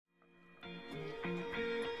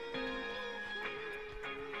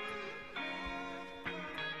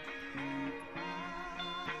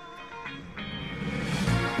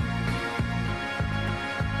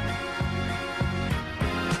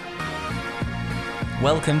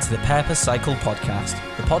Welcome to the Purpose Cycle podcast,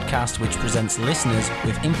 the podcast which presents listeners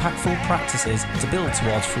with impactful practices to build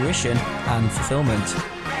towards fruition and fulfillment.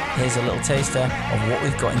 Here's a little taster of what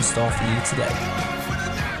we've got in store for you today.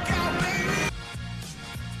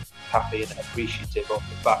 Happy and appreciative of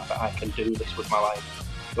the fact that I can do this with my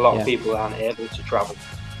life. A lot of people aren't able to travel.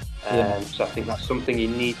 So I think that's something you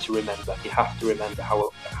need to remember. You have to remember how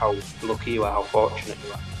lucky you are, how fortunate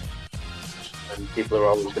you are. And people are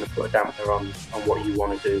always going to put a dampener on what you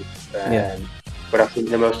want to do. But I think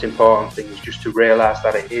the most important thing is just to realise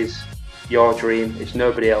that it is your dream, it's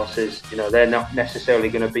nobody else's. You know, they're not necessarily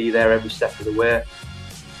going to be there every step of the way.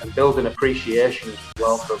 And build an appreciation as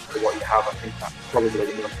well for what you have. I think that's probably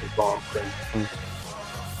the most important thing.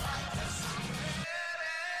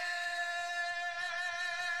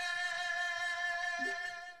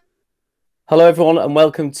 Hello everyone and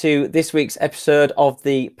welcome to this week's episode of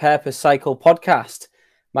the Purpose Cycle podcast.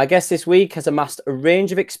 My guest this week has amassed a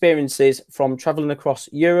range of experiences from travelling across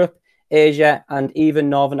Europe, Asia and even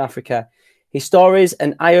Northern Africa. His stories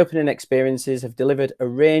and eye-opening experiences have delivered a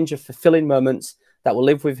range of fulfilling moments that will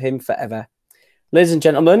live with him forever. Ladies and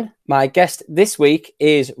gentlemen, my guest this week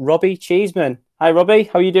is Robbie Cheeseman. Hi Robbie,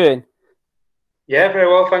 how are you doing? Yeah, very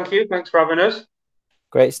well, thank you. Thanks for having us.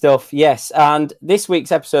 Great stuff, yes. And this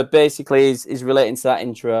week's episode basically is relating to that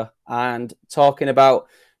intro and talking about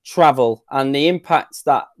travel and the impacts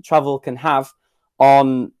that travel can have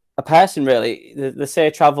on a person, really. They say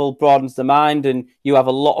travel broadens the mind, and you have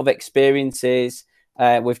a lot of experiences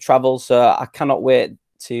with travel, so I cannot wait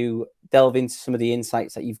to delve into some of the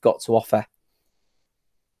insights that you've got to offer.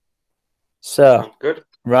 So, good.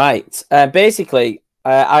 Right. Basically,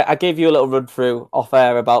 I gave you a little run through off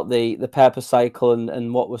air about the Purpose Cycle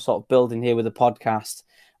and what we're sort of building here with the podcast.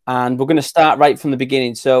 And we're going to start right from the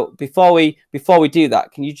beginning. So before we do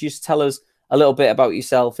that, can you just tell us a little bit about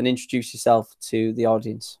yourself and introduce yourself to the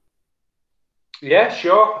audience? Yeah,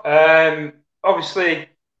 sure. Obviously,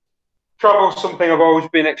 travel is something I've always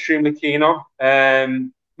been extremely keen on.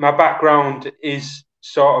 My background is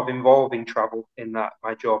sort of involving travel in that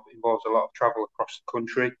my job involves a lot of travel across the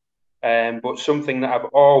country. But something that I've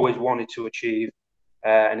always wanted to achieve,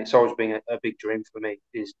 and it's always been a big dream for me,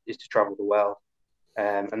 is to travel the world.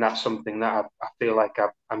 And that's something that I feel like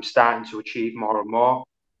I'm starting to achieve more and more.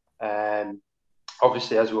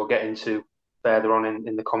 Obviously, as we'll get into further on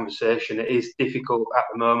in the conversation, it is difficult at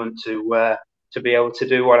the moment to be able to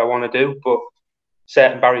do what I want to do, but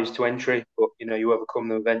certain barriers to entry, but you overcome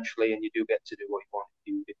them eventually, and you do get to do what you want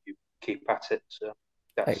if you keep at it. So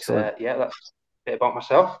that's that's a bit about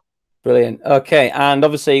myself. Brilliant. Okay, and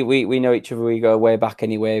obviously we know each other. We go way back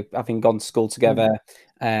anyway, having gone to school together,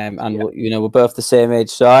 we're both the same age.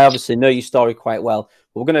 So I obviously know your story quite well.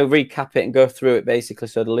 But we're going to recap it and go through it basically,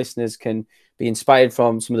 so the listeners can be inspired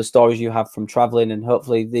from some of the stories you have from traveling, and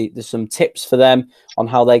hopefully there's some tips for them on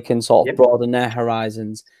how they can sort of broaden their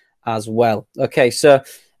horizons as well. Okay, so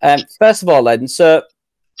first of all, then, so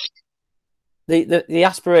the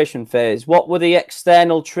aspiration phase. What were the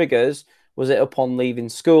external triggers? Was it upon leaving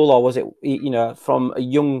school, or was it, from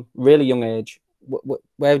a really young age?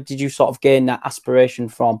 Where did you sort of gain that aspiration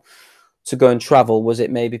from to go and travel? Was it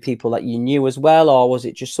maybe people that you knew as well, or was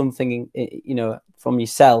it just something, from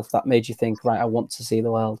yourself that made you think, right, I want to see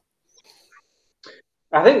the world?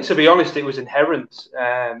 I think, to be honest, it was inherent.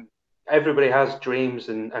 Everybody has dreams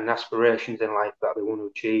and aspirations in life that they want to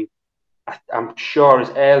achieve. I'm sure as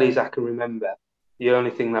early as I can remember, the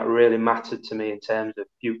only thing that really mattered to me in terms of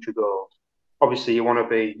future goals, obviously you want to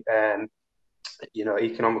be,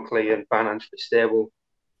 economically and financially stable.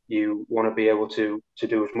 You want to be able to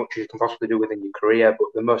do as much as you can possibly do within your career. But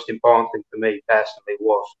the most important thing for me personally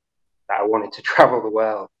was that I wanted to travel the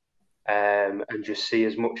world and just see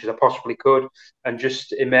as much as I possibly could, and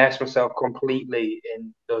just immerse myself completely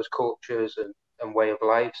in those cultures and way of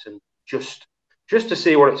lives, and just to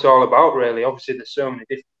see what it's all about, really. Obviously, there's so many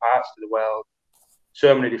different parts to the world,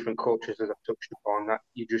 so many different cultures, as I've touched upon, that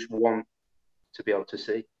you just want to be able to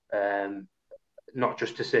see. Not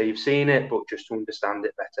just to say you've seen it, but just to understand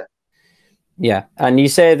it better. Yeah, and you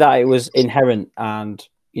say that it was inherent, and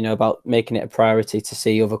about making it a priority to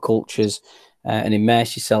see other cultures and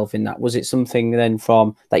immerse yourself in that. Was it something then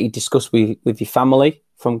from that you discussed with your family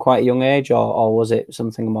from quite a young age, or was it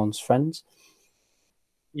something amongst friends?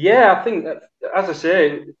 Yeah, I think that, as I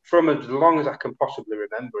say, from as long as I can possibly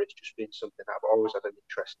remember, it's just been something that I've always had an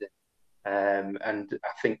interest in. And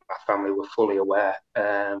I think my family were fully aware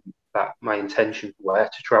that my intentions were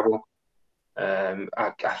to travel.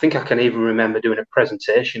 I think I can even remember doing a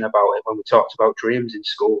presentation about it when we talked about dreams in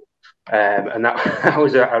school. And that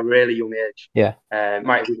was at a really young age. Yeah.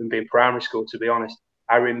 Might have even been primary school, to be honest.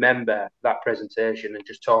 I remember that presentation and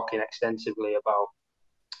just talking extensively about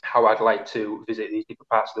how I'd like to visit these different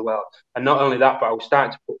parts of the world. And not only that, but I was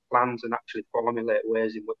starting to put plans and actually formulate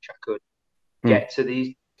ways in which I could get to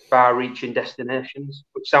these far-reaching destinations,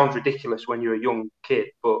 which sounds ridiculous when you're a young kid,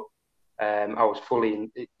 but I was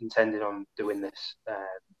fully intending on doing this,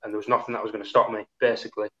 and there was nothing that was going to stop me,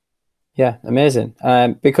 basically. Yeah, amazing.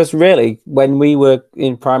 Because really, when we were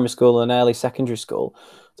in primary school and early secondary school,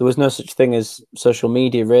 there was no such thing as social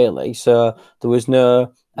media, really. So there was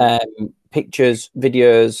no pictures,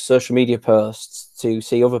 videos, social media posts to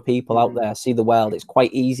see other people out there, see the world. It's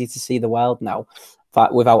quite easy to see the world now,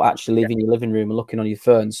 without actually leaving your living room and looking on your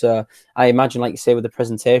phone. So I imagine, like you say, with the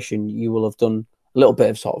presentation, you will have done a little bit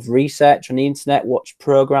of sort of research on the internet, watched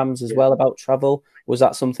programs as well about travel. Was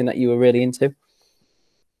that something that you were really into?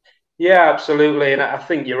 Yeah, absolutely. And I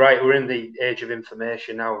think you're right. We're in the age of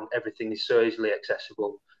information now, and everything is so easily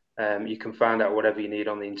accessible. You can find out whatever you need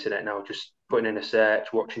on the internet now, just putting in a search,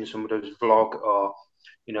 watching somebody's vlog, or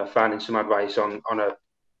finding some advice on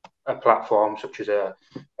a platform such as a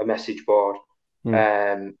message board.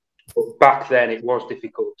 But back then, it was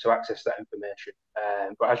difficult to access that information.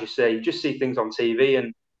 But as you say, you just see things on TV,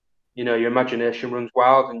 and your imagination runs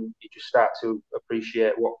wild, and you just start to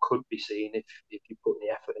appreciate what could be seen if you put the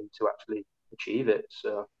effort in to actually achieve it.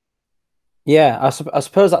 So yeah, I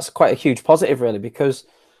suppose that's quite a huge positive, really, because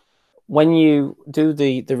when you do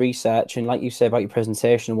the research and, like you say, about your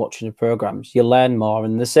presentation and watching the programs, you learn more.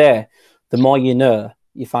 And they say the more you know,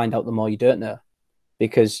 you find out the more you don't know,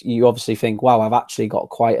 because you obviously think, wow, I've actually got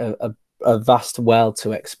quite a vast world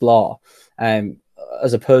to explore,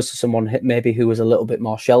 as opposed to someone maybe who was a little bit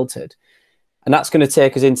more sheltered. And that's going to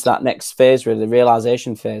take us into that next phase, really, the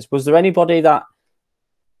realization phase. Was there anybody that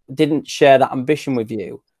didn't share that ambition with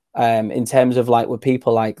you, in terms of, like, were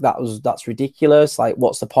people like, that's ridiculous, like,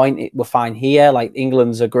 what's the point, we're fine here, like,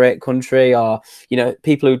 England's a great country, or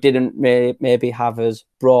people who didn't maybe have as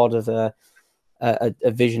broad of a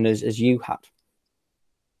vision as you had?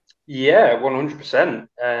 yeah,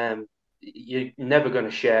 100%. You're never going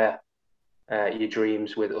to share your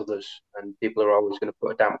dreams with others, and people are always going to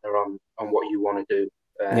put a dampener on what you want to do.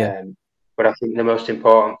 But I think the most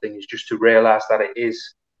important thing is just to realize that it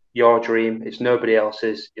is your dream. It's nobody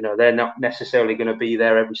else's. They're not necessarily going to be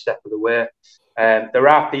there every step of the way. There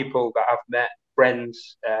are people that I've met,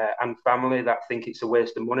 friends and family, that think it's a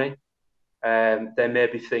waste of money. They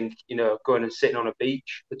maybe think, going and sitting on a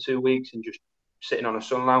beach for 2 weeks and just sitting on a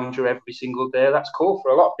sun lounger every single day, that's cool for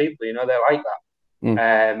a lot of people. They like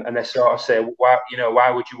that. And they sort of say, why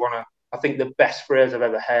would you want to? I think the best phrase I've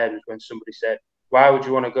ever heard is when somebody said, why would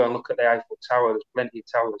you want to go and look at the Eiffel Tower? There's plenty of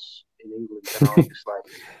towers in England. And I was just like,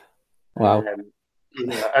 wow.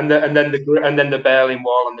 And then the Berlin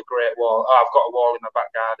Wall and the Great Wall. Oh, I've got a wall in my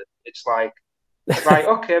back garden. It's like,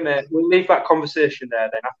 okay, mate, we'll leave that conversation there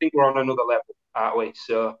then. I think we're on another level, aren't we?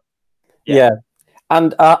 So, yeah.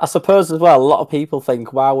 And I suppose as well, a lot of people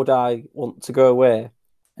think, why would I want to go away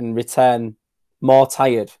and return more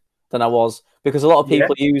tired than I was? Because a lot of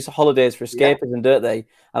people use holidays for escapism, don't they?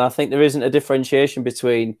 And I think there isn't a differentiation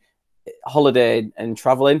between holiday and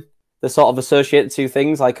traveling. They sort of associate the two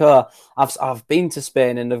things, like, oh, I've been to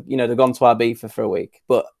Spain and they've gone to Ibiza for a week,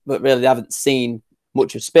 but really they haven't seen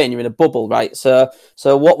much of Spain. You're in a bubble, right? So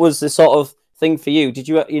what was the sort of thing for you? Did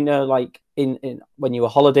you like in when you were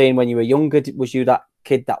holidaying when you were younger, was you that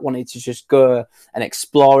kid that wanted to just go and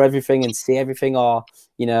explore everything and see everything, or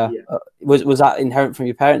was that inherent from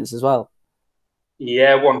your parents as well?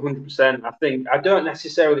 Yeah, 100%. I think I don't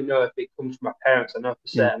necessarily know if it comes from my parents. I know for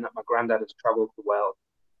certain that my granddad has travelled the world,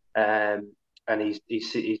 and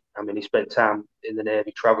he spent time in the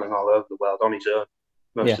Navy travelling all over the world on his own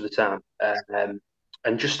most of the time,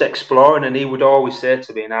 and just exploring. And he would always say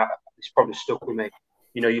to me, and it's probably stuck with me,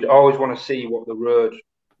 you'd always want to see what the road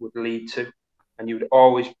would lead to, and you would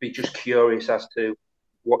always be just curious as to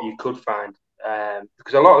what you could find.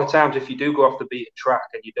 Because a lot of the times, if you do go off the beaten track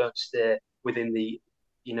and you don't stay within the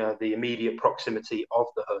immediate proximity of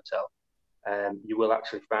the hotel, you will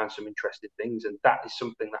actually find some interesting things, and that is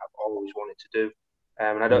something that I've always wanted to do,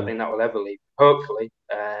 and I don't think that will ever leave. Hopefully,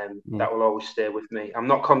 that will always stay with me. I'm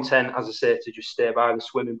not content, as I say, to just stay by the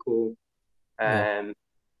swimming pool,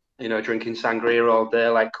 drinking sangria all day.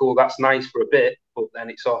 Like, cool, that's nice for a bit, but then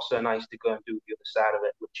it's also nice to go and do the other side of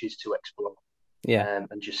it, which is to explore,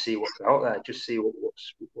 and just see what's out there, just see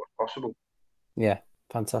what's possible. Yeah,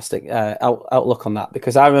 fantastic outlook on that,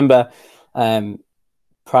 because I remember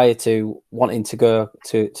prior to wanting to go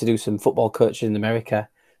to do some football coaching in America,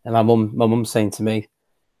 and my mum saying to me,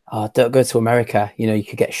 "Oh, don't go to America. You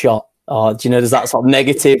could get shot." Or there's that sort of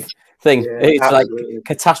negative thing. It's absolutely. Like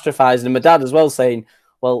catastrophizing. And my dad as well saying,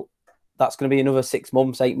 well, that's going to be another 6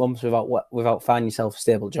 months, 8 months without finding yourself a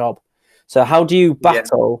stable job. So how do you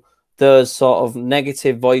battle those sort of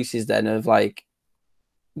negative voices then of like,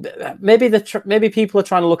 maybe people are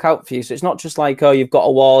trying to look out for you. So it's not just like, oh, you've got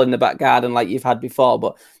a wall in the back garden like you've had before,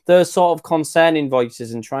 but those sort of concerning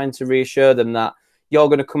voices and trying to reassure them that you're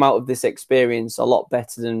going to come out of this experience a lot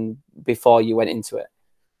better than before you went into it.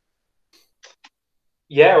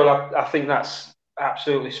 Yeah, well, I think that's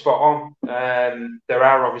absolutely spot on. There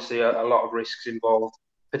are obviously a lot of risks involved,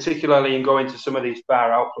 particularly in going to some of these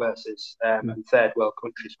far out places and third world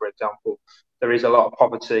countries, for example. There is a lot of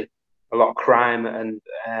poverty, a lot of crime, and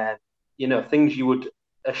things you would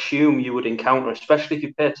assume you would encounter, especially if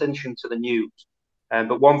you pay attention to the news.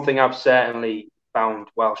 But one thing I've certainly found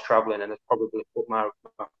whilst travelling, and has probably put my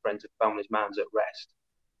friends and family's minds at rest,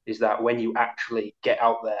 is that when you actually get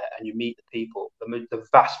out there and you meet the people, the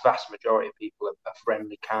vast majority of people are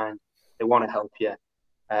friendly, kind. They want to help you.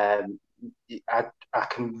 I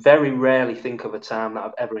can very rarely think of a time that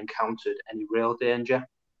I've ever encountered any real danger.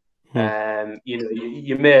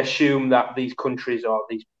 You may assume that these countries or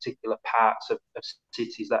these particular parts of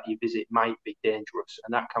cities that you visit might be dangerous,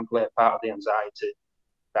 and that can play a part of the anxiety.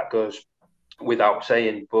 That goes without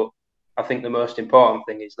saying. But I think the most important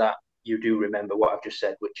thing is that you do remember what I've just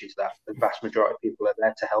said, which is that the vast majority of people are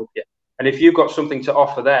there to help you. And if you've got something to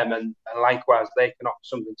offer them, and likewise they can offer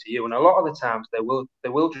something to you, and a lot of the times they will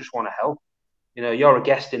just want to help. You're a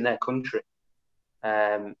guest in their country.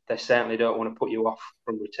 They certainly don't want to put you off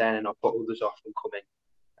from returning or put others off from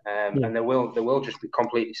coming. And they will just be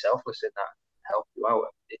completely selfless in that, help you out.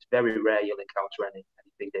 It's very rare you'll encounter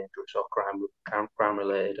anything dangerous or crime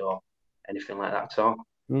related or anything like that at all.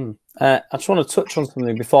 I just want to touch on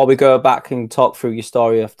something before we go back and talk through your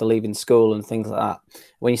story after leaving school and things like that.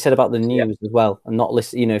 When you said about the news as well, and not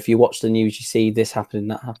listen, if you watch the news, you see this happening,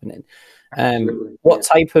 that happening. What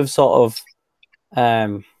type of sort of,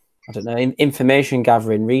 I don't know, information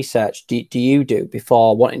gathering research do you do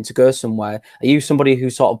before wanting to go somewhere? Are you somebody who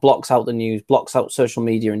sort of blocks out the news, blocks out social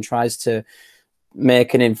media, and tries to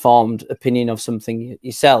make an informed opinion of something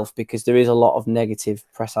yourself? Because there is a lot of negative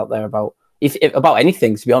press out there about about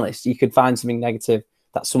anything. To be honest, you could find something negative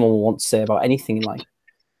that someone will want to say about anything in life.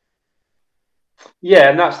 Yeah,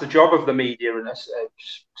 and that's the job of the media, and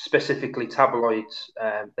specifically tabloids.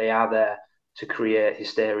 They are there to create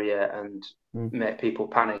hysteria and make people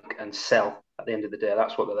panic and sell. At the end of the day,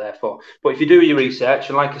 that's what they're there for. But if you do your research,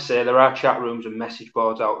 and like I say, there are chat rooms and message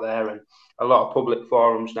boards out there, and a lot of public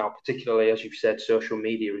forums now, particularly as you've said, social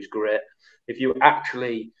media is great. If you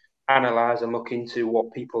actually analyse and look into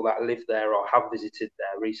what people that live there or have visited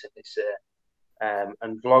there recently say,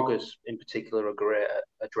 and vloggers in particular are great at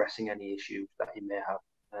addressing any issues that you may have.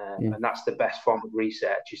 And that's the best form of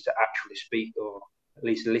research, is to actually speak or at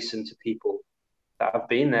least listen to people that have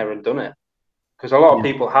been there and done it. Because a lot of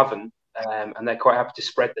people haven't, and they're quite happy to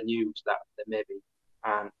spread the news that they maybe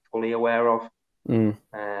aren't fully aware of.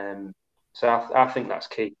 So I think that's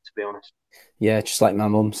key, to be honest. Yeah, just like my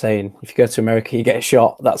mum saying, if you go to America, you get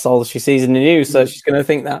shot. That's all she sees in the news. So she's going to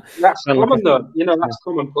think that. That's common, though. That's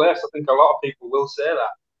commonplace. I think a lot of people will say that.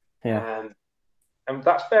 Yeah. And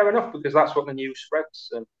that's fair enough, because that's what the news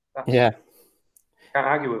spreads. And can't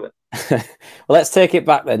argue with it. Well, let's take it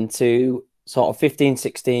back then to sort of 15,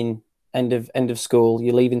 16, end of school.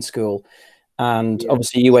 You're leaving school. And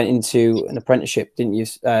obviously you went into an apprenticeship, didn't you,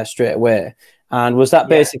 straight away? And was that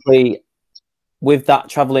basically with that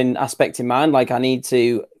traveling aspect in mind, like I need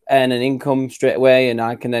to earn an income straight away and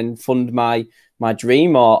I can then fund my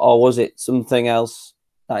dream, or was it something else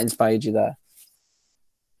that inspired you there?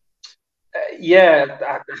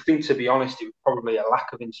 I think, to be honest, it was probably a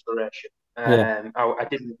lack of inspiration.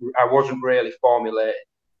 I wasn't really formulating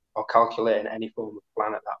or calculating any form of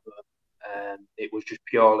plan at that moment. It was just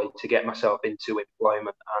purely to get myself into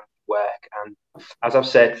employment and work. And as I've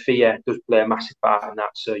said, fear does play a massive part in that.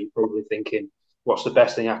 So you're probably thinking, what's the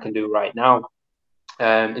best thing I can do right now?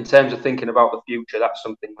 In terms of thinking about the future, that's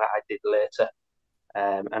something that I did later.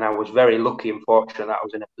 And I was very lucky and fortunate that I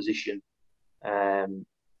was in a position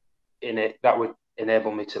in it that would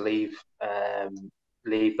enable me to leave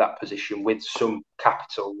that position with some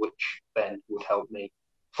capital, which then would help me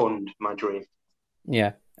fund my dream.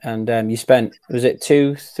 Yeah. And you spent, was it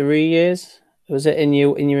 2-3 years? Was it in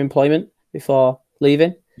your employment before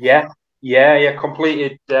leaving? Yeah.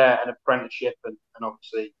 Completed an apprenticeship and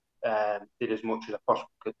obviously did as much as I possibly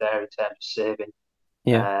could there in terms of saving.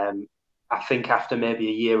 Yeah. I think after maybe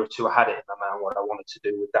a year or two, I had it in my mind what I wanted to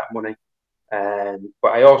do with that money.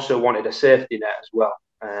 But I also wanted a safety net as well.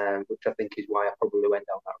 which I think is why I probably went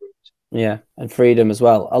down that route. Yeah, and freedom as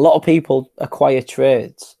well. A lot of people acquire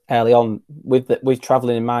trades early on with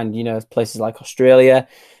traveling in mind. Places like Australia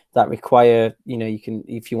that require, you can,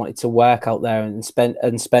 if you wanted to work out there and spend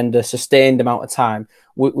a sustained amount of time.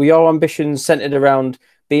 Were your ambitions centered around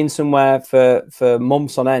being somewhere for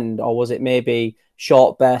months on end, or was it maybe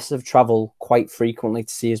short bursts of travel quite frequently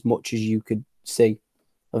to see as much as you could see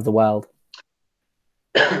of the world?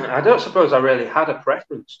 I don't suppose I really had a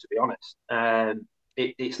preference, to be honest.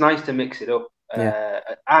 It's nice to mix it up.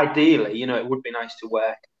 Ideally, it would be nice to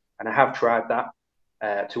work, and I have tried that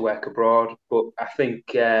to work abroad. But I think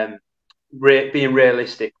being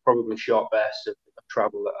realistic, probably short bursts of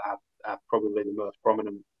travel that are probably the most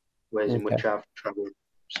prominent ways in which I've travelled,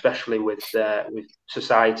 especially with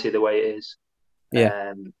society the way it is.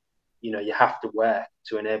 Yeah. You have to work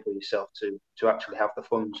to enable yourself to actually have the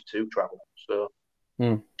funds to travel. So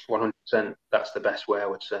 100%, that's the best way, I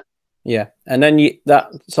would say. Yeah, and then that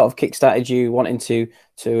sort of kickstarted you wanting to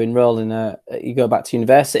enroll in you go back to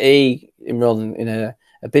university, enroll in a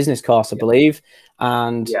business course, I believe.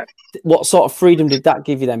 And what sort of freedom did that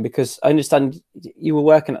give you then? Because I understand you were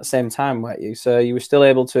working at the same time, weren't you? So you were still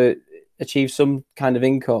able to achieve some kind of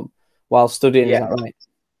income while studying, is that right?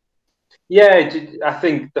 Yeah, I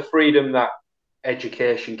think the freedom that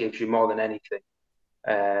education gives you more than anything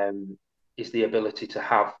is the ability to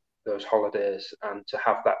have those holidays and to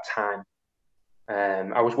have that time.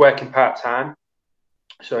 I was working part-time,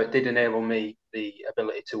 so it did enable me the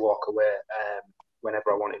ability to walk away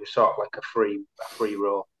whenever I wanted. It was sort of like a free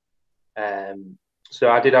roll. So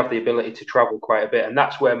I did have the ability to travel quite a bit, and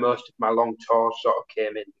that's where most of my long tours sort of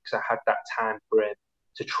came in, because I had that time frame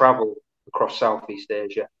to travel across Southeast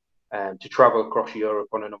Asia, to travel across Europe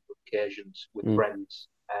on a number of occasions with friends.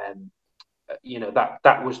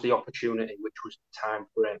 That was the opportunity, which was the time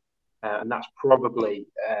frame. And that's probably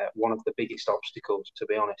one of the biggest obstacles, to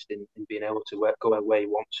be honest, in being able to go where you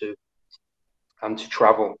want to and to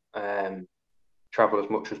travel as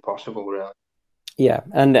much as possible, really. Yeah,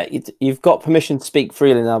 and you've got permission to speak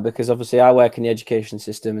freely now, because obviously I work in the education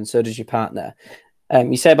system and so does your partner.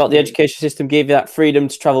 You say about the education system gave you that freedom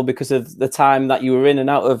to travel because of the time that you were in and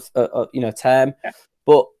out of term.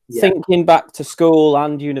 But thinking back to school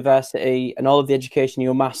and university and all of the education you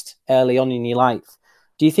amassed early on in your life,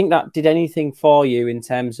 do you think that did anything for you in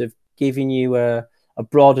terms of giving you a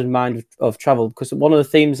broadened mind of travel? Because one of the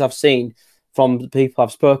themes I've seen from the people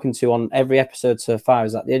I've spoken to on every episode so far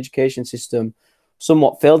is that the education system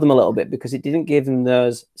somewhat failed them a little bit, because it didn't give them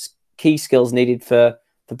those key skills needed for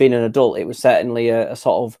being an adult. It was certainly a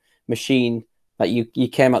sort of machine that you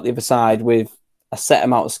came out the other side with a set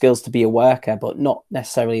amount of skills to be a worker, but not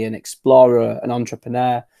necessarily an explorer, an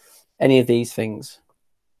entrepreneur, any of these things.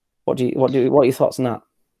 What are your thoughts on that?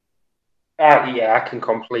 I can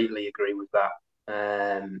completely agree with that.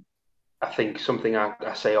 I think something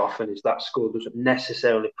I say often is that school doesn't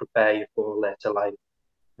necessarily prepare you for later life.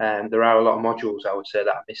 There are a lot of modules, I would say,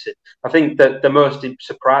 that are missing. I think that the most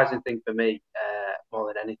surprising thing for me, more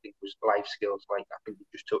than anything, was life skills, like I think you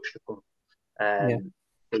just touched upon.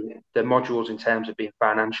 The modules in terms of being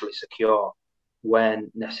financially secure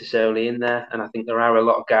weren't necessarily in there, and I think there are a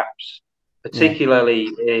lot of gaps, particularly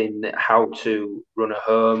in how to run a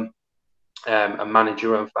home and manage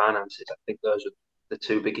your own finances. I think those are the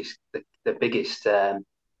two biggest, the biggest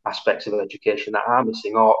aspects of education that are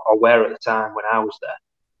missing, or were at the time when I was there.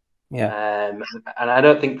 And I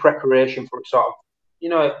don't think preparation for sort of,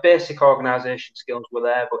 basic organisation skills were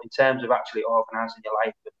there, but in terms of actually organising your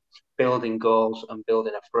life, and building goals and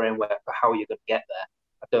building a framework for how you're going to get there,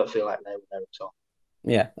 I don't feel like they were there at all.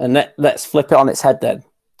 Yeah, and let's flip it on its head then.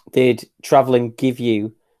 Did traveling give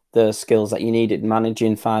you the skills that you needed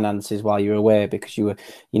managing finances while you were away, because you were,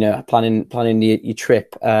 planning your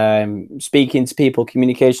trip, speaking to people,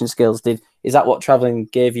 communication skills? Is that what traveling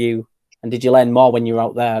gave you? And did you learn more when you were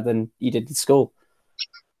out there than you did in school?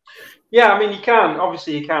 Yeah, I mean, you can't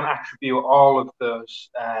attribute all of those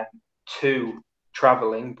to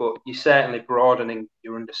traveling, but you're certainly broadening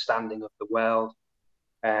your understanding of the world,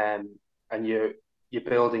 and you're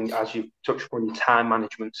building, as you touched upon, your time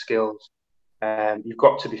management skills. You've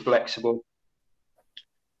got to be flexible.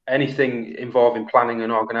 Anything involving planning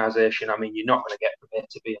and organisation, I mean, you're not going to get from A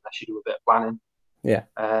to B unless you do a bit of planning. Yeah.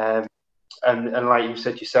 And like you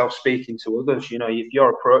said yourself, speaking to others, if you're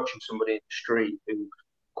approaching somebody in the street who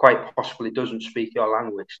quite possibly doesn't speak your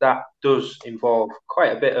language, that does involve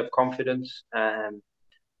quite a bit of confidence,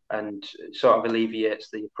 and sort of alleviates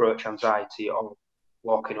the approach anxiety of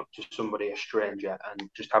walking up to somebody, a stranger, and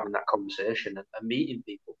just having that conversation and meeting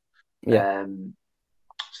people.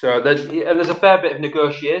 So there's a fair bit of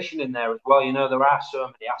negotiation in there as well. You know, there are so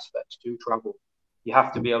many aspects to travel. You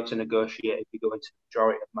have to be able to negotiate if you go into the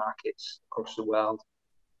majority of markets across the world,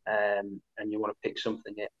 and you want to pick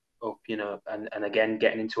something up, you know, and again,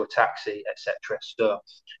 getting into a taxi, etc. So,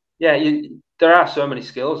 yeah, there are so many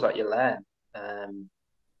skills that you learn,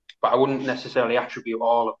 but I wouldn't necessarily attribute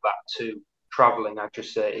all of that to traveling. I'd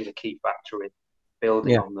just say it is a key factor in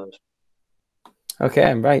building on those.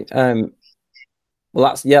 Okay, right. Well,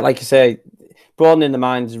 that's like you say, broadening the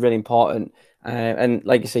mind is really important. And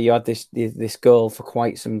like you say, you had this goal for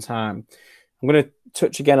quite some time. I'm going to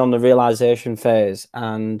touch again on the realization phase,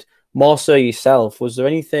 and more so yourself. Was there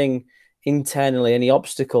anything internally, any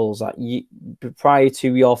obstacles that you prior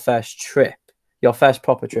to your first trip, your first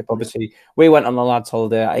proper trip? Obviously, we went on a lads'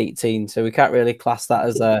 holiday at 18, so we can't really class that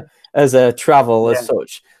as a travel as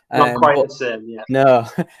such. Not quite the same, yeah. No,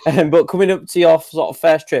 but coming up to your sort of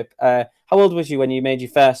first trip, how old was you when you made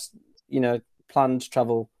your first, planned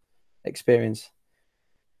travel experience?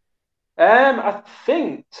 I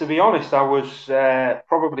think, to be honest, I was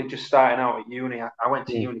probably just starting out at uni. I went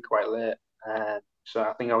to uni quite late, so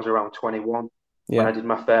I think I was around 21 when I did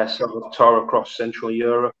my first sort of tour across Central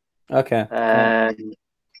Europe. Okay.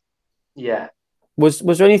 Yeah. Was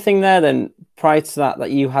there anything there then prior to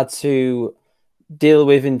that you had to deal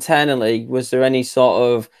with internally? Was there any sort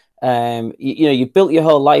of you built your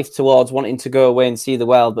whole life towards wanting to go away and see the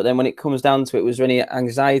world, but then when it comes down to it, was there any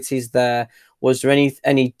anxieties there? Was there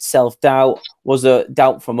any self-doubt? Was there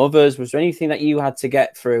doubt from others? Was there anything that you had to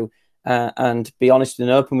get through and be honest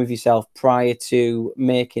and open with yourself prior to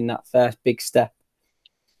making that first big step?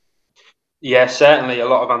 Yeah, certainly a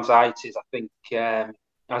lot of anxieties. I think,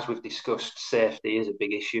 as we've discussed, safety is a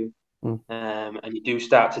big issue. And you do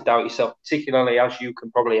start to doubt yourself, particularly as you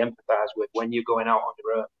can probably empathise with when you're going out on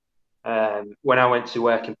your own. When I went to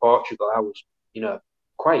work in Portugal, I was,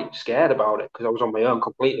 quite scared about it because I was on my own,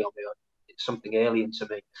 completely on my own. It's something alien to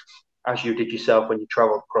me, as you did yourself when you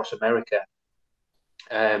travelled across America.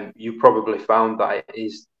 You probably found that it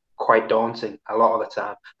is quite daunting a lot of the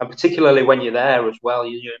time, and particularly when you're there as well.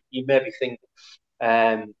 You maybe think,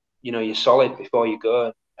 you're solid before you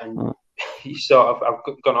go, and you sort of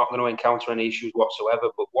not going to encounter any issues whatsoever.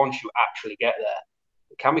 But once you actually get there,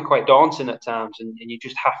 it can be quite daunting at times, and you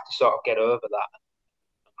just have to sort of get over that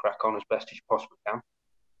and crack on as best as you possibly can.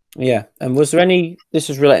 Yeah, and was there any? This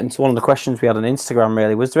is relating to one of the questions we had on Instagram.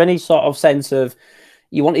 Really, was there any sort of sense of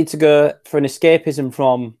you wanted to go for an escapism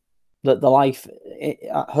from the life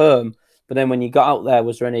at home, but then when you got out there,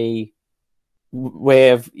 was there any way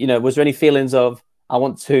of was there any feelings of I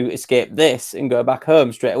want to escape this and go back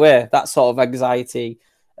home straight away? That sort of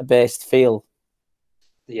anxiety-based feel.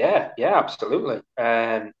 Yeah, absolutely.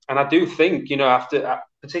 And I do think, after,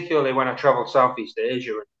 particularly when I travelled Southeast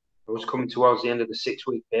Asia, and I was coming towards the end of the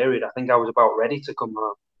 6-week period, I think I was about ready to come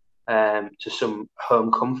home to some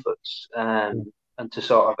home comforts and to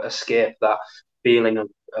sort of escape that feeling of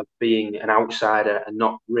being an outsider and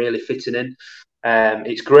not really fitting in.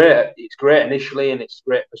 It's great. It's great initially, and it's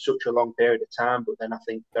great for such a long period of time. But then I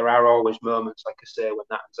think there are always moments, like I say, when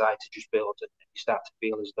that anxiety just builds and you start to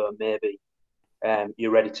feel as though maybe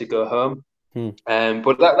you're ready to go home.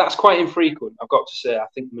 But that's quite infrequent, I've got to say. I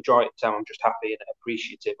think the majority of the time I'm just happy and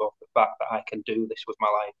appreciative of the fact that I can do this with my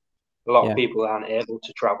life. A lot of people aren't able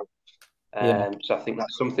to travel. So I think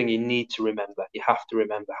that's something you need to remember. You have to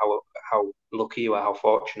remember how lucky you are, how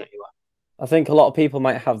fortunate you are. I think a lot of people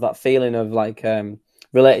might have that feeling of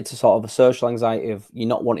related to sort of a social anxiety of you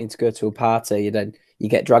not wanting to go to a party. Then you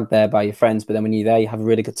get dragged there by your friends, but then when you're there, you have a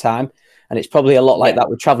really good time. And it's probably a lot like that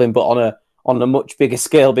with traveling, but on a much bigger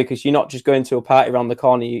scale, because you're not just going to a party around the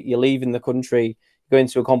corner. You're leaving the country, going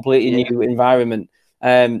to a completely new environment.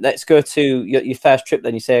 Let's go to your first trip.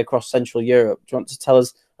 Then you say across Central Europe. Do you want to tell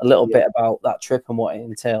us a little bit about that trip and what it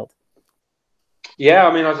entailed? Yeah,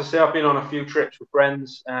 I mean, as I say, I've been on a few trips with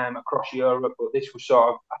friends across Europe, but this was sort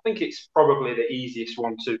of, I think it's probably the easiest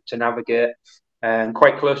one to navigate,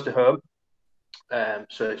 quite close to home.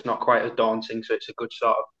 So it's not quite as daunting. So it's a good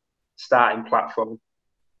sort of starting platform.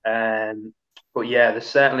 But yeah, there's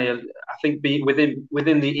certainly, I think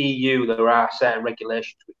within the EU, there are certain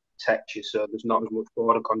regulations which protect you. So there's not as much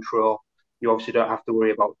border control. You obviously don't have to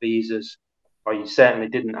worry about visas, or you certainly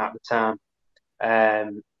didn't at the time.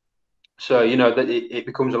 So, that it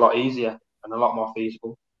becomes a lot easier and a lot more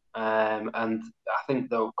feasible. And I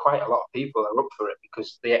think, though, quite a lot of people are up for it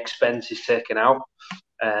because the expense is taken out.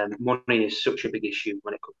 Money is such a big issue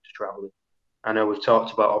when it comes to travelling. I know we've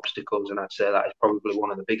talked about obstacles, and I'd say that is probably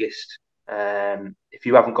one of the biggest. If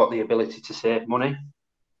you haven't got the ability to save money,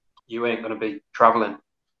 you ain't going to be travelling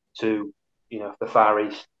to, the Far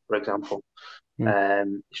East, for example.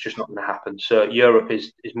 It's just not going to happen. So Europe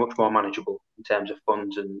is much more manageable in terms of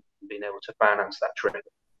funds and being able to finance that trip.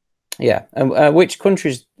 Yeah. And which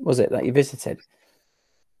countries was it that you visited?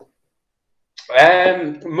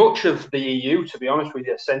 Much of the EU, to be honest with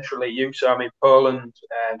you, Central EU. So I'm in Poland,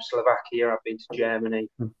 Slovakia. I've been to Germany.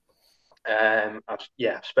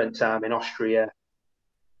 I've spent time in Austria.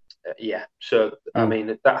 So I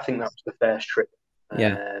mean, I think that was the first trip.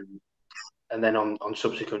 And then on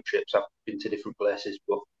subsequent trips, I've been to different places.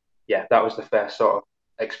 But yeah, that was the first sort of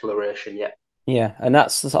exploration. Yeah. Yeah, and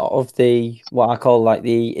that's sort of what I call like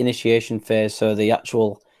the initiation phase. So the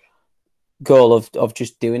actual goal of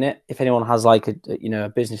just doing it. If anyone has like a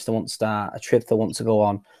business they want to start, a trip they want to go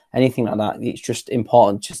on, anything like that, it's just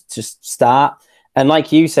important just start. And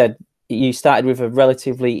like you said, you started with a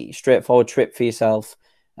relatively straightforward trip for yourself.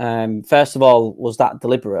 First of all, was that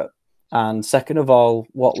deliberate? And second of all,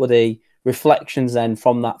 what were the reflections then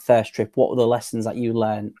from that first trip? What were the lessons that you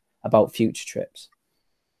learned about future trips?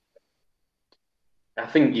 I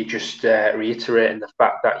think you just reiterating the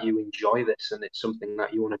fact that you enjoy this and it's something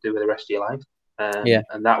that you want to do with the rest of your life.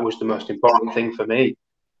 And that was the most important thing for me.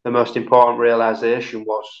 The most important realization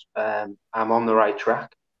was I'm on the right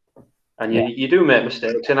track. And you do make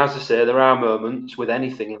mistakes. And as I say, there are moments with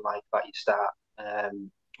anything in life that you start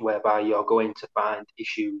whereby you're going to find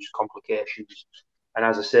issues, complications. And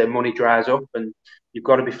as I say, money dries up and you've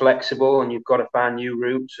got to be flexible and you've got to find new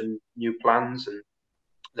routes and new plans. And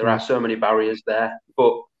there are so many barriers there,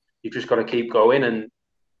 but you've just got to keep going.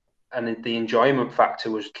 And the enjoyment factor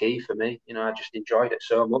was key for me. I just enjoyed it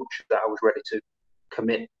so much that I was ready to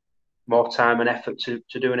commit more time and effort to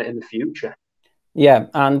doing it in the future. Yeah,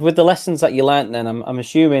 and with the lessons that you learnt, then I'm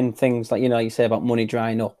assuming things like you say about money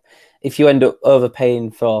drying up. If you end up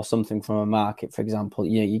overpaying for something from a market, for example,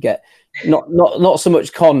 you get not so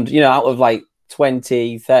much conned, out of like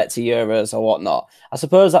 20, 30 euros or whatnot. I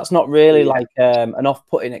suppose that's not really like an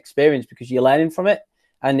off-putting experience because you're learning from it,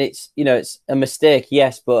 and it's a mistake,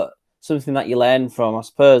 yes, but something that you learn from. I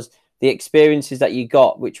suppose the experiences that you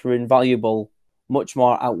got, which were invaluable, much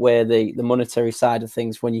more outweigh the monetary side of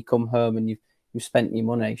things when you come home and you've spent your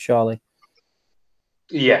money, surely.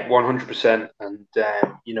 Yeah, 100%. And,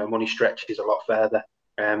 money stretches a lot further.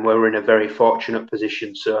 We're in a very fortunate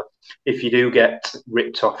position. So if you do get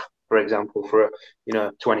ripped off, for example, for,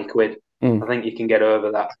 20 quid, I think you can get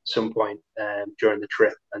over that at some point during the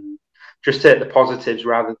trip and just take the positives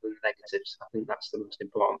rather than the negatives. I think that's the most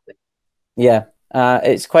important thing. Yeah,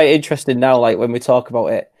 it's quite interesting now, like when we talk about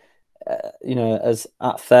it, as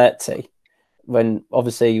at 30, when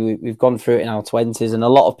obviously we've gone through it in our 20s, and a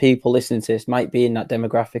lot of people listening to this might be in that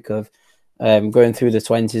demographic of going through the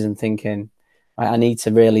 20s and thinking, I need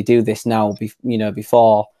to really do this now,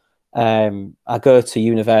 before I go to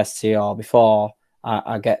university or before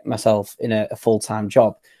I get myself in a full-time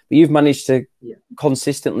job. But you've managed to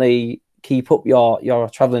consistently keep up your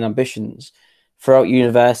traveling ambitions throughout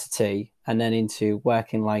university and then into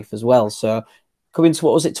working life as well. So coming to,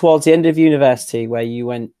 what was it, towards the end of university where you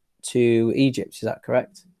went to Egypt, is that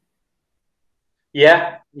correct?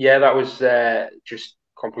 Yeah, that was just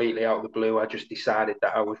completely out of the blue. I just decided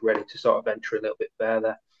that I was ready to sort of venture a little bit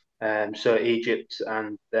further. So Egypt,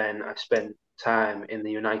 and then I spent time in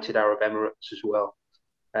the United Arab Emirates as well,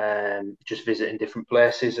 just visiting different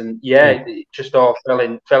places. And it just all fell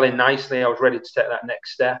in nicely. I was ready to take that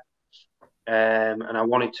next step, and I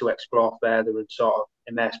wanted to explore further and sort of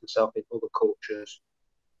immerse myself in other cultures.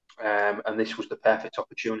 And this was the perfect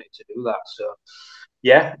opportunity to do that. So,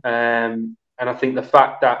 and I think the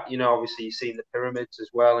fact that, obviously you've seen the pyramids as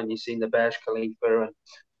well, and you've seen the Burj Khalifa and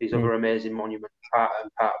these other amazing monuments, part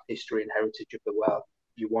of history and heritage of the world,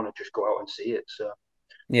 you want to just go out and see it. So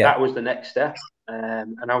that was the next step.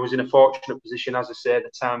 And I was in a fortunate position, as I said,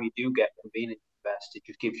 the time you do get from being in university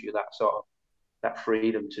just gives you that sort of that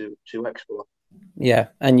freedom to explore. Yeah,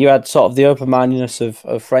 and you had sort of the open-mindedness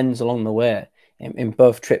of friends along the way in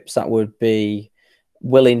both trips that would be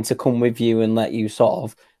willing to come with you and let you sort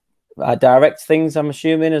of direct things, I'm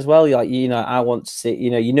assuming, as well. Like, I want to see,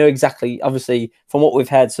 you know exactly, obviously, from what we've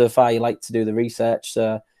heard so far, you like to do the research.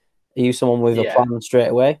 So are you someone with a plan straight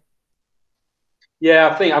away? Yeah,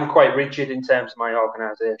 I think I'm quite rigid in terms of my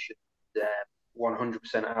organisation. 100%,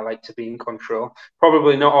 I like to be in control.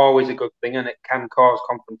 Probably not always a good thing, and it can cause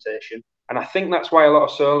confrontation. And I think that's why a lot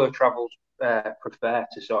of solo travels prefer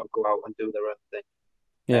to sort of go out and do their own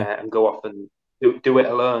thing, and go off and do it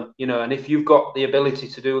alone. And if you've got the ability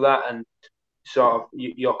to do that and sort of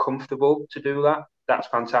you're comfortable to do that, that's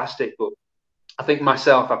fantastic. But I think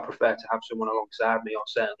myself, I prefer to have someone alongside me, or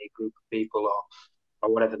certainly a group of people, or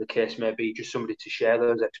whatever the case may be, just somebody to share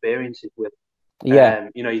those experiences with. Yeah.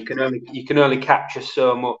 You can only capture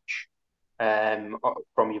so much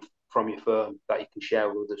from your phone that you can share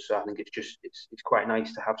with others. So I think it's quite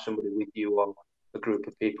nice to have somebody with you, or a group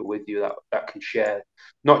of people with you that can share,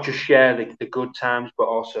 not just share the good times, but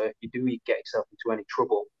also if you do get yourself into any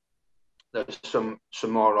trouble, there's some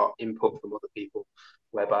more input from other people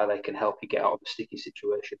whereby they can help you get out of a sticky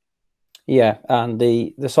situation. Yeah, and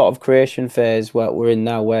the sort of creation phase where we're in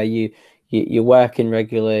now, where you're working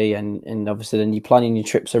regularly, and obviously then you're planning your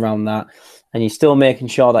trips around that, and you're still making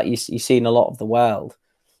sure that you're seeing a lot of the world.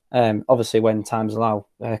 Obviously when times allow,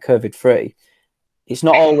 COVID free. It's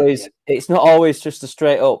not always Yeah. it's not always just a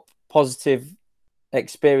straight up positive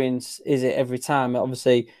experience, is it? Every time,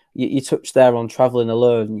 obviously, you touched there on traveling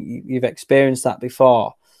alone. You've experienced that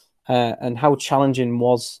before, and how challenging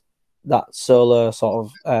was that solo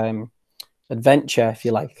sort of adventure, if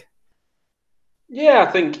you like? Yeah,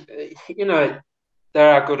 I think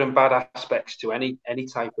there are good and bad aspects to any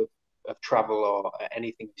type of travel or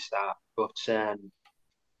anything you start, but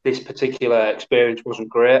this particular experience wasn't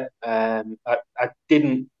great. I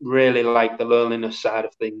didn't really like the loneliness side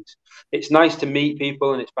of things. It's nice to meet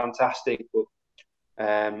people and it's fantastic, but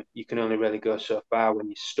you can only really go so far when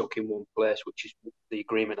you're stuck in one place, which is the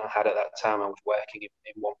agreement I had at that time. I was working in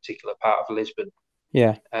one particular part of Lisbon.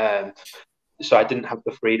 Yeah. So I didn't have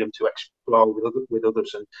the freedom to explore with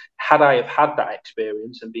others. And had I have had that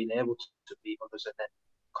experience and been able to meet others and then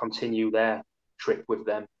continue their trip with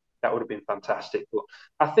them, that would have been fantastic. But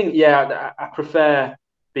I think, yeah, I prefer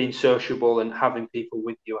being sociable and having people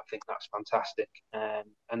with you. I think that's fantastic,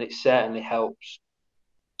 and it certainly helps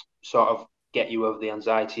sort of get you over the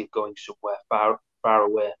anxiety of going somewhere far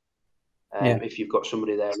away. Yeah. If you've got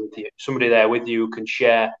somebody there with you who can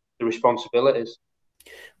share the responsibilities.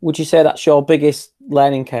 Would you say that's your biggest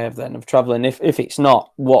learning curve then of traveling? If it's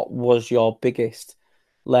not, what was your biggest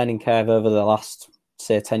learning curve over the last,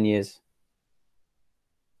 say, 10 years?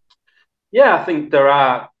 Yeah, I think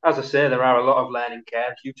as I say, there are a lot of learning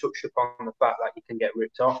curves. You touched upon the fact that you can get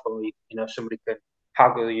ripped off, or somebody can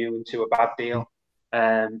haggle you into a bad deal.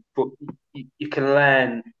 But you can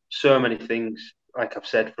learn so many things, like I've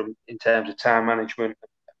said, from in terms of time management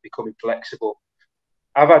and becoming flexible.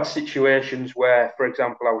 I've had situations where, for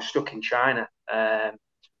example, I was stuck in China,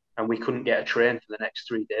 and we couldn't get a train for the next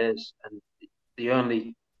 3 days, and the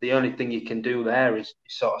only thing you can do there is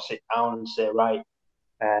sort of sit down and say, right,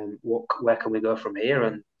 where can we go from here?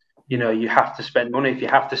 And you have to spend money. If you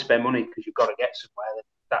have to spend money because you've got to get somewhere, then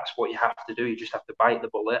that's what you have to do. You just have to bite the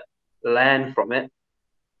bullet, learn from it,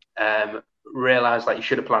 realize that you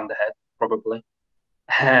should have planned ahead, probably,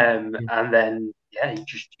 and then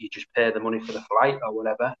you just pay the money for the flight or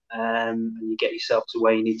whatever, and you get yourself to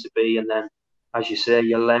where you need to be, and then, as you say,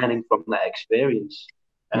 you're learning from that experience,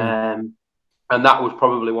 and that was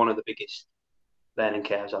probably one of the biggest learning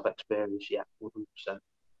curves I've experienced. Yeah, 100%.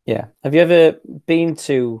 Yeah. Have you ever been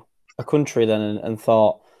to a country then and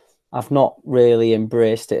thought, I've not really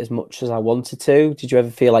embraced it as much as I wanted to? Did you ever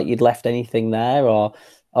feel like you'd left anything there, or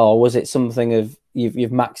was it something of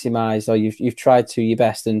you've maximized, or you've tried to your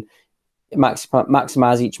best and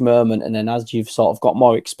maximize each moment, and then as you've sort of got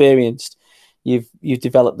more experienced, you've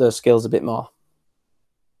developed those skills a bit more?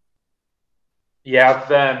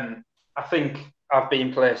 Yeah, I think I've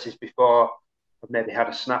been places before. I've maybe had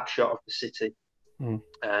a snapshot of the city.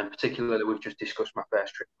 Particularly, we've just discussed my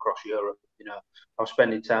first trip across Europe. I was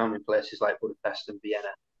spending time in places like Budapest and Vienna,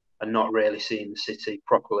 and not really seeing the city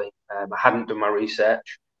properly. I hadn't done my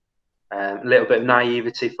research. A little bit of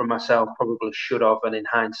naivety from myself, probably should have. And in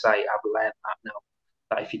hindsight, I've learned that now.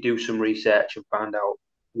 That if you do some research and find out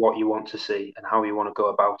what you want to see and how you want to go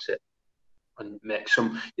about it, and make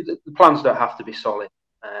the plans don't have to be solid.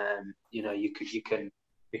 You can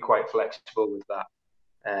be quite flexible with that.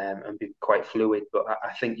 And be quite fluid, but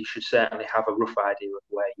I think you should certainly have a rough idea of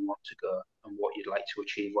where you want to go and what you'd like to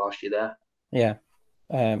achieve whilst you're there. Yeah.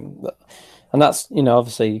 And that's,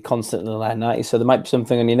 obviously constantly learning, aren't you? So there might be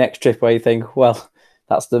something on your next trip where you think, well,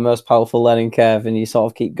 that's the most powerful learning curve, and you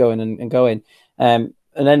sort of keep going and going. And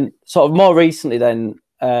then sort of more recently then,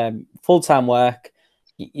 full-time work,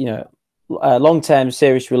 a long-term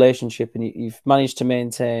serious relationship, and you've managed to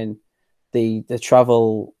maintain the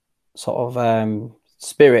travel sort of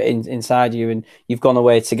spirit inside you, and you've gone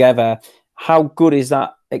away together. How good is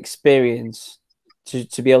that experience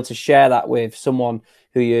to be able to share that with someone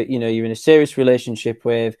who you're in a serious relationship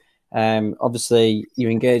with? Obviously you're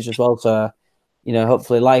engaged as well, so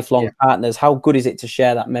hopefully lifelong partners. How good is it to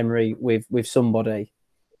share that memory with somebody?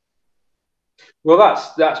 Well,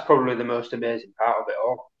 that's probably the most amazing part of it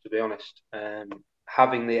all, to be honest.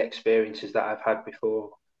 Having the experiences that I've had before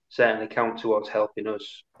certainly count towards helping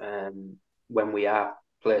us when we are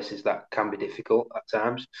places that can be difficult at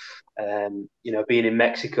times. Being in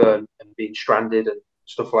Mexico and being stranded and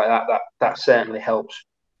stuff like that certainly helps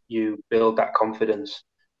you build that confidence.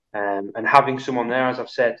 And having someone there, as I've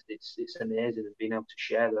said, it's amazing, and being able to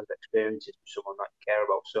share those experiences with someone that you care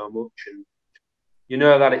about so much, and you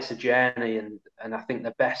know that it's a journey. And I think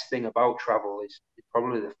the best thing about travel is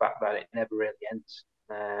probably the fact that it never really ends.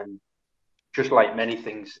 Just like many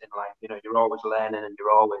things in life, you're always learning and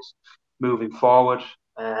you're always moving forward.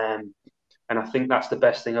 And I think that's the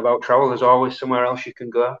best thing about travel. There's always somewhere else you can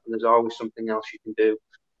go, and there's always something else you can do.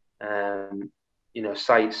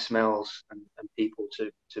 Sights, smells, and people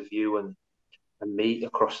to view and meet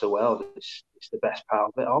across the world. It's the best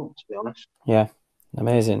part of it all, to be honest. Yeah,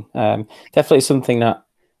 amazing. Definitely something that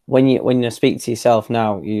when you speak to yourself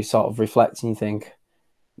now, you sort of reflect and you think,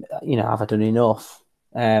 have I done enough?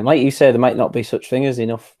 Like you say, there might not be such thing as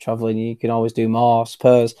enough traveling. You can always do more, I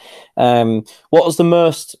suppose. What was the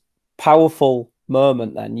most powerful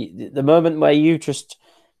moment then? The moment where you just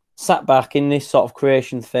sat back in this sort of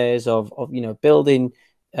creation phase of building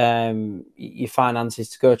your finances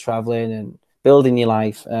to go traveling and building your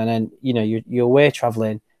life, and then you're away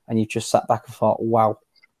traveling and you just sat back and thought, wow,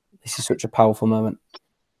 this is such a powerful moment.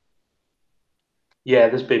 Yeah,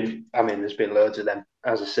 there's been loads of them.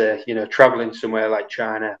 As I say, traveling somewhere like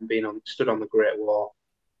China and being stood on the Great Wall,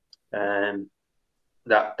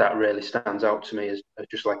 that really stands out to me as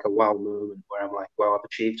just like a wow moment where I'm like, wow, I've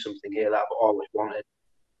achieved something here that I've always wanted.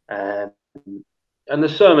 And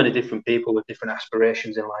there's so many different people with different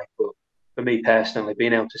aspirations in life, but for me personally,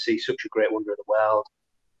 being able to see such a great wonder of the world,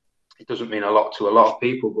 it doesn't mean a lot to a lot of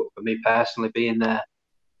people, but for me personally, being there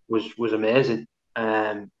was amazing.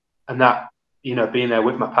 And that, being there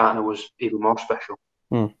with my partner was even more special.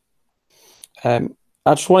 I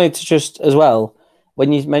just wanted to as well,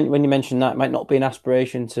 when you mentioned that it might not be an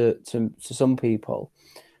aspiration to some people,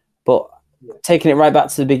 but taking it right back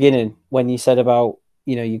to the beginning when you said about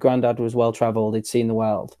your granddad was well travelled, he'd seen the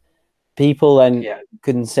world. People then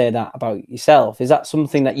couldn't say that about yourself. Is that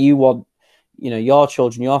something that you want, your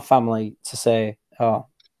children, your family to say? Oh,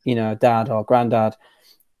 dad or granddad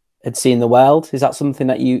had seen the world. Is that something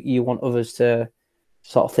that you want others to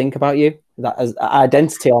sort of think about you? That as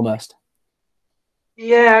identity almost.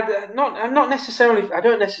 Yeah, not necessarily. I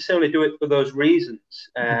don't necessarily do it for those reasons.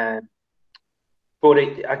 But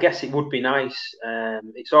I guess it would be nice.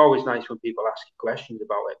 It's always nice when people ask you questions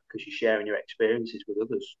about it because you're sharing your experiences with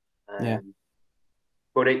others.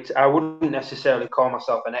 But I wouldn't necessarily call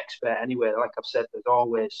myself an expert anyway. Like I've said, there's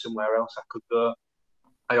always somewhere else I could go.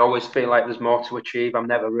 I always feel like there's more to achieve. I'm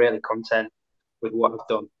never really content with what I've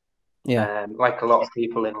done. Yeah. Like a lot of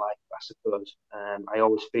people in life, I suppose. I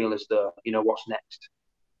always feel as though, what's next?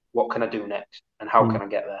 What can I do next? And how can I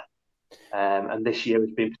get there? And this year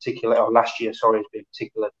has been last year, sorry, has been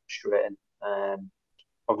particularly frustrating.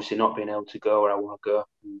 Obviously not being able to go where I want to go,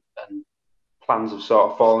 and plans have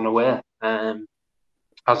sort of fallen away,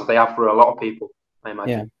 as they have for a lot of people, I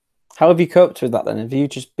imagine. Yeah. How have you coped with that then? Have you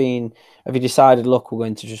decided, look, we're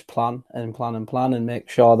going to just plan and make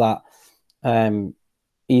sure that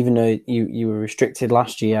even though you were restricted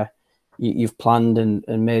last year, you've planned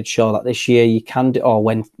and made sure that this year you can do, or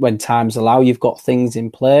when times allow, you've got things in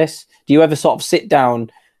place? Do you ever sort of sit down?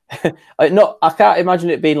 I can't imagine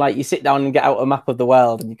it being like you sit down and get out a map of the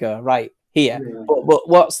world and you go, right, here. Yeah. But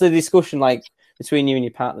what's the discussion like between you and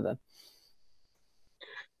your partner then?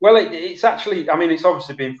 Well, it's actually, it's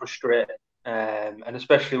obviously been frustrating. And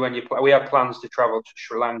especially when we had plans to travel to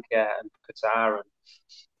Sri Lanka and Qatar, and,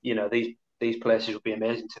 these places would be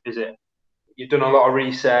amazing to visit. You've done a lot of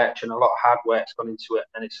research and a lot of hard work's gone into it,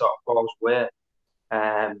 and it sort of falls away.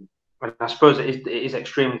 And I suppose it is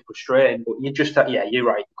extremely frustrating, but you just, you're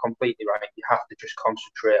right, completely right. You have to just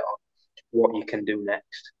concentrate on what you can do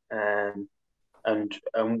next. And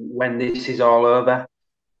when this is all over,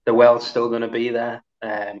 the world's still going to be there.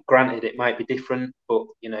 Granted, it might be different, but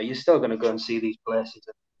you're still going to go and see these places.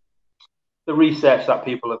 And the research that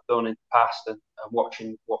people have done in the past and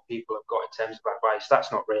watching what people have got in terms of advice,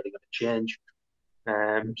 that's not really going to change.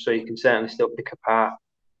 So you can certainly still pick apart,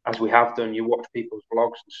 as we have done. You watch people's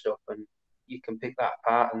vlogs and stuff, and you can pick that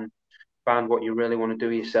apart and find what you really want to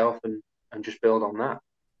do yourself, and just build on that.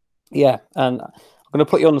 Yeah, and I'm going to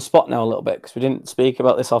put you on the spot now a little bit because we didn't speak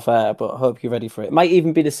about this off air, but I hope you're ready for it. It might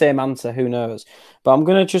even be the same answer, who knows? But I'm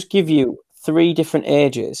going to just give you 3 different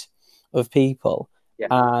ages of people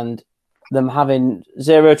and them having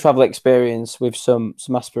zero travel experience with some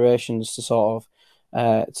aspirations to sort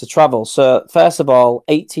of to travel. So first of all,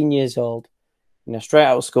 18 years old, straight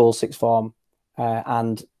out of school, sixth form,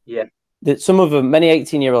 and some of them, many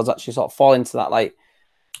 18-year-olds actually sort of fall into that, like,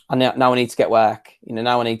 and now I need to get work.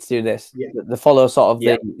 Now I need to do this. Yeah. They follow sort of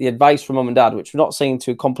the advice from mum and dad, which we're not saying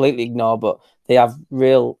to completely ignore, but they have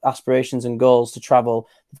real aspirations and goals to travel.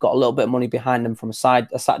 They've got a little bit of money behind them from a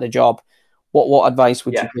Saturday job. What advice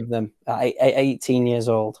would you give them at 18 years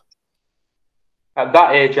old? At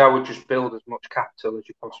that age, I would just build as much capital as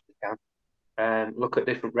you possibly can. Look at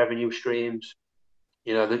different revenue streams.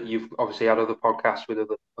 That you've obviously had other podcasts with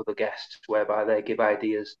other guests whereby they give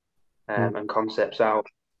ideas and concepts out.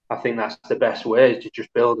 I think that's the best way, is to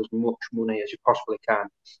just build as much money as you possibly can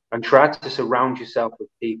and try to surround yourself with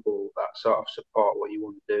people that sort of support what you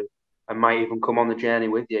want to do and might even come on the journey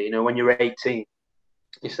with you. When you're 18,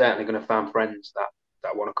 you're certainly going to find friends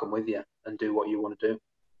that want to come with you and do what you want to do.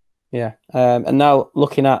 Yeah. And now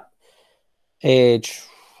looking at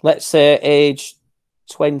let's say age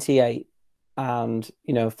 28 and,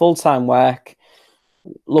 full-time work,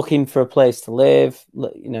 looking for a place to live,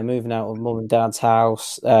 moving out of mum and dad's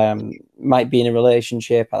house, might be in a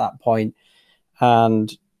relationship at that point.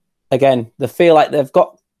 And again, they feel like they've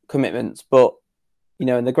got commitments, but,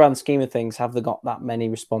 in the grand scheme of things, have they got that many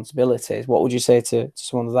responsibilities? What would you say to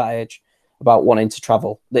someone of that age about wanting to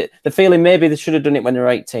travel? The feeling maybe they should have done it when they were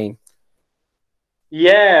 18.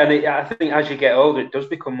 Yeah, and I think as you get older, it does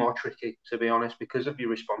become more tricky, to be honest, because of your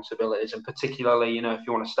responsibilities. And particularly, if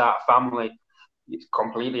you want to start a family, it's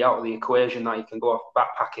completely out of the equation that you can go off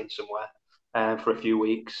backpacking somewhere for a few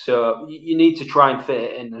weeks. So you need to try and fit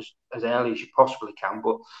it in as early as you possibly can.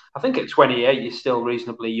 But I think at 28, you're still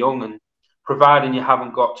reasonably young. And providing you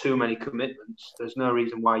haven't got too many commitments, there's no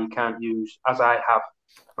reason why you can't use, as I have,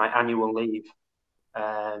 my annual leave.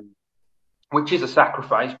 Which is a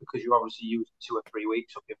sacrifice, because you obviously use 2 or 3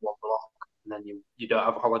 weeks up in one block, and then you don't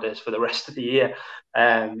have holidays for the rest of the year.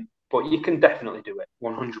 But you can definitely do it,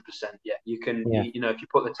 100%. Yeah, you can. Yeah. If you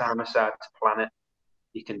put the time aside to plan it,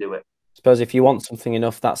 you can do it. I suppose if you want something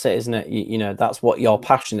enough, that's it, isn't it? That's what your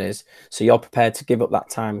passion is. So you're prepared to give up that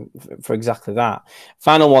time for exactly that.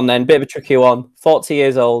 Final one then, bit of a tricky one. 40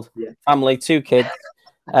 years old, family, 2 kids.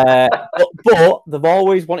 But they've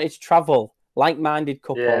always wanted to travel, like-minded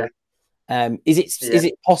couple. Yeah. Is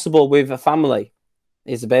it possible with a family?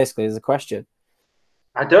 Is the question.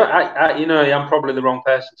 I don't. I'm probably the wrong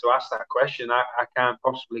person to ask that question. I can't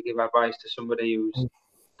possibly give advice to somebody who's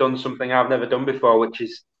done something I've never done before, which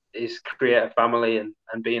is create a family and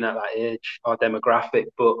being at that age or demographic.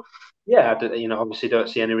 But yeah, obviously don't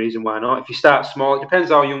see any reason why not. If you start small, it depends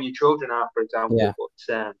how young your children are, for example. Yeah.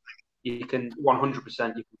 But you can 100%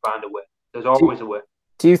 you can find a way. There's always a way.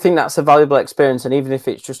 Do you think that's a valuable experience? And even if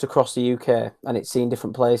it's just across the UK and it's seen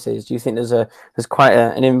different places, do you think there's quite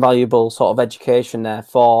an invaluable sort of education there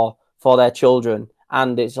for their children?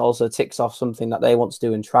 And it's also ticks off something that they want to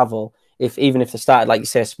do and travel. Even if they started, like you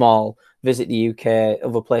say, small, visit the UK,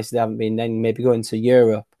 other places they haven't been, then maybe go into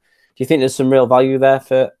Europe. Do you think there's some real value there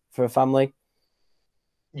for a family?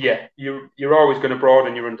 Yeah, you're always going to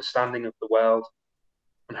broaden your understanding of the world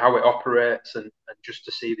and how it operates, and just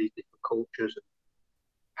to see these different cultures and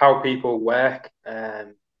how people work,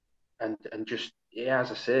 and just,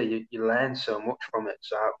 as I say, you learn so much from it.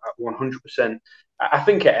 So 100%, I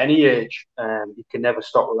think at any age, you can never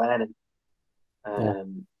stop learning.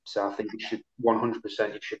 So I think you should 100%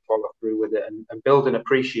 you should follow through with it and build an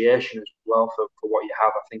appreciation as well for what you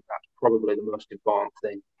have. I think that's probably the most important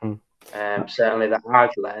thing. Certainly that I've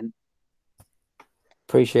learned.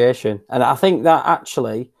 Appreciation. And I think that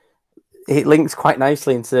actually it links quite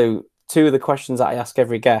nicely into 2 of the questions that I ask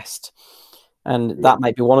every guest. And that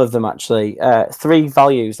might be one of them, actually. 3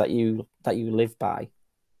 values that you live by.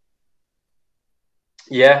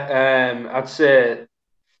 Yeah, I'd say,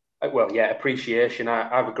 appreciation. I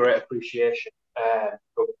have a great appreciation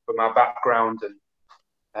for my background,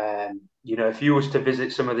 and if you was to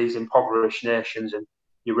visit some of these impoverished nations and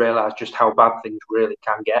you realise just how bad things really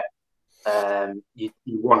can get, you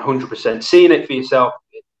 100% seeing it for yourself,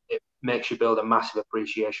 it makes you build a massive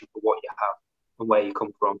appreciation for what you have and where you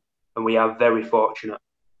come from. And we are very fortunate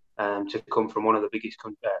to come from one of the biggest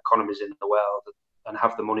economies in the world and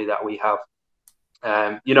have the money that we have.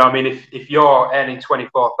 If you're earning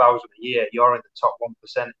 24,000 a year, you're in the top 1%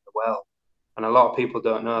 in the world, and a lot of people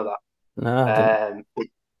don't know that. No, but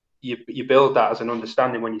you build that as an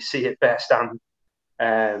understanding when you see it firsthand,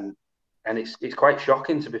 and it's quite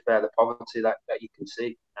shocking, to be fair, the poverty that you can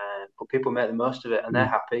see. But people make the most of it, and they're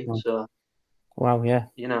happy. So, wow, yeah.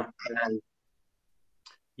 Do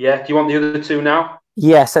you want the other 2 now?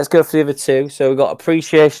 Yes, let's go for the other 2. So we've got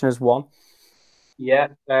appreciation as one. Yeah.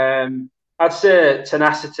 I'd say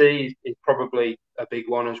tenacity is probably a big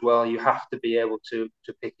one as well. You have to be able to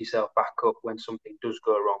pick yourself back up when something does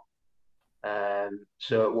go wrong.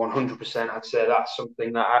 So 100%, I'd say that's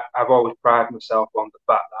something that I've always prided myself on, the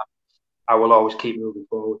fact that I will always keep moving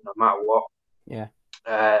forward no matter what. Yeah.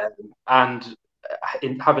 And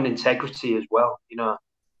having integrity as well, you know.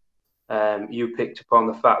 You picked upon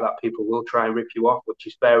the fact that people will try and rip you off, which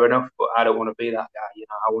is fair enough, but I don't want to be that guy. You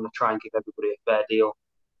know, I want to try and give everybody a fair deal,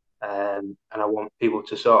 and I want people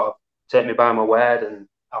to sort of take me by my word, and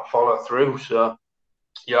I'll follow through. So,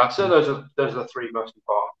 yeah, I'd say those are the three most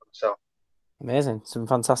important for myself. Amazing. Some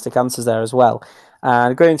fantastic answers there as well.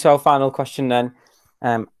 And going to our final question then,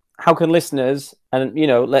 how can listeners, and, you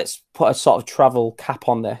know, let's put a sort of travel cap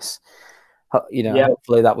on this, you know,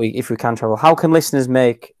 hopefully that if we can travel, how can listeners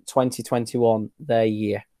make 2021 their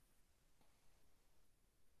year?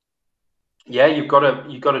 Yeah, you've got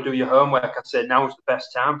to do your homework. I'd say now is the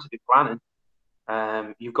best time to be planning.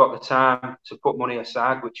 You've got the time to put money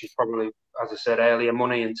aside, which is probably, as I said earlier,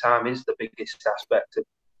 money and time is the biggest aspect of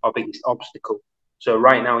our biggest obstacle. So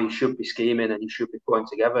right now you should be scheming and you should be putting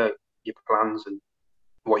together your plans and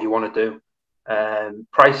what you want to do.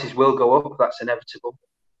 Prices will go up. That's inevitable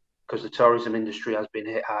because the tourism industry has been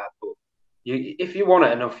hit hard. But if you want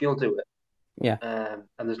it enough, you'll do it. Yeah.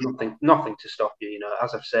 And there's nothing to stop you. You know,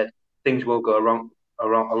 as I've said, things will go wrong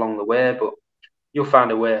along the way, but you'll find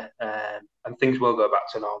a way, and things will go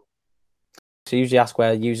back to normal. So usually ask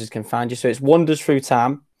where users can find you. So it's Wonders Through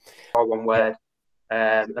Time. All one word.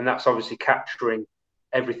 And that's obviously capturing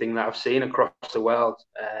everything that I've seen across the world.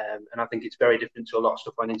 And I think it's very different to a lot of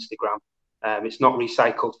stuff on Instagram. It's not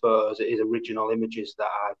recycled photos, it is original images that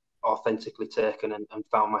I've authentically taken and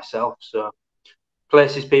found myself. So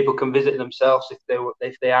places people can visit themselves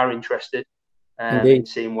if they are interested in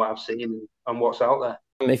seeing what I've seen and what's out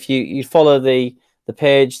there. If you follow the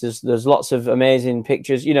page, there's lots of amazing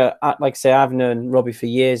pictures. You know, like I say, I've known Robbie for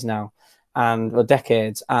years now, or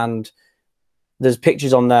decades, and there's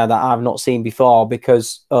pictures on there that I've not seen before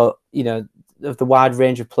because you know, of the wide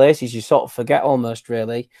range of places you sort of forget almost,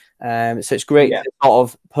 really. So it's great to sort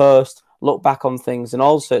of post, look back on things, and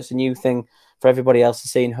also it's a new thing for everybody else to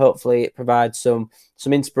see, and hopefully it provides some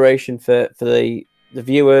inspiration for the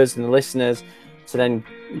viewers and the listeners to then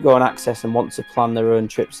go and access and want to plan their own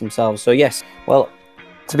trips themselves. So yes, well,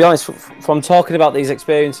 to be honest, from talking about these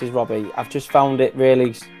experiences, Robbie, I've just found it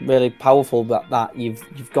really, really powerful that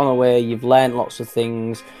you've gone away, you've learned lots of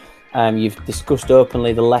things, you've discussed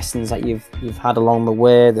openly the lessons that you've had along the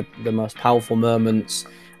way, the most powerful moments,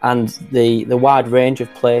 and the wide range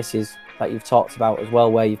of places that you've talked about as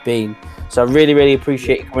well where you've been. So I really, really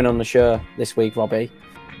appreciate you coming on the show this week, Robbie.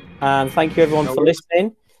 And thank you everyone for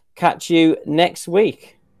listening. Catch you next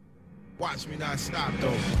week. Watch me not stop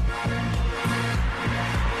though.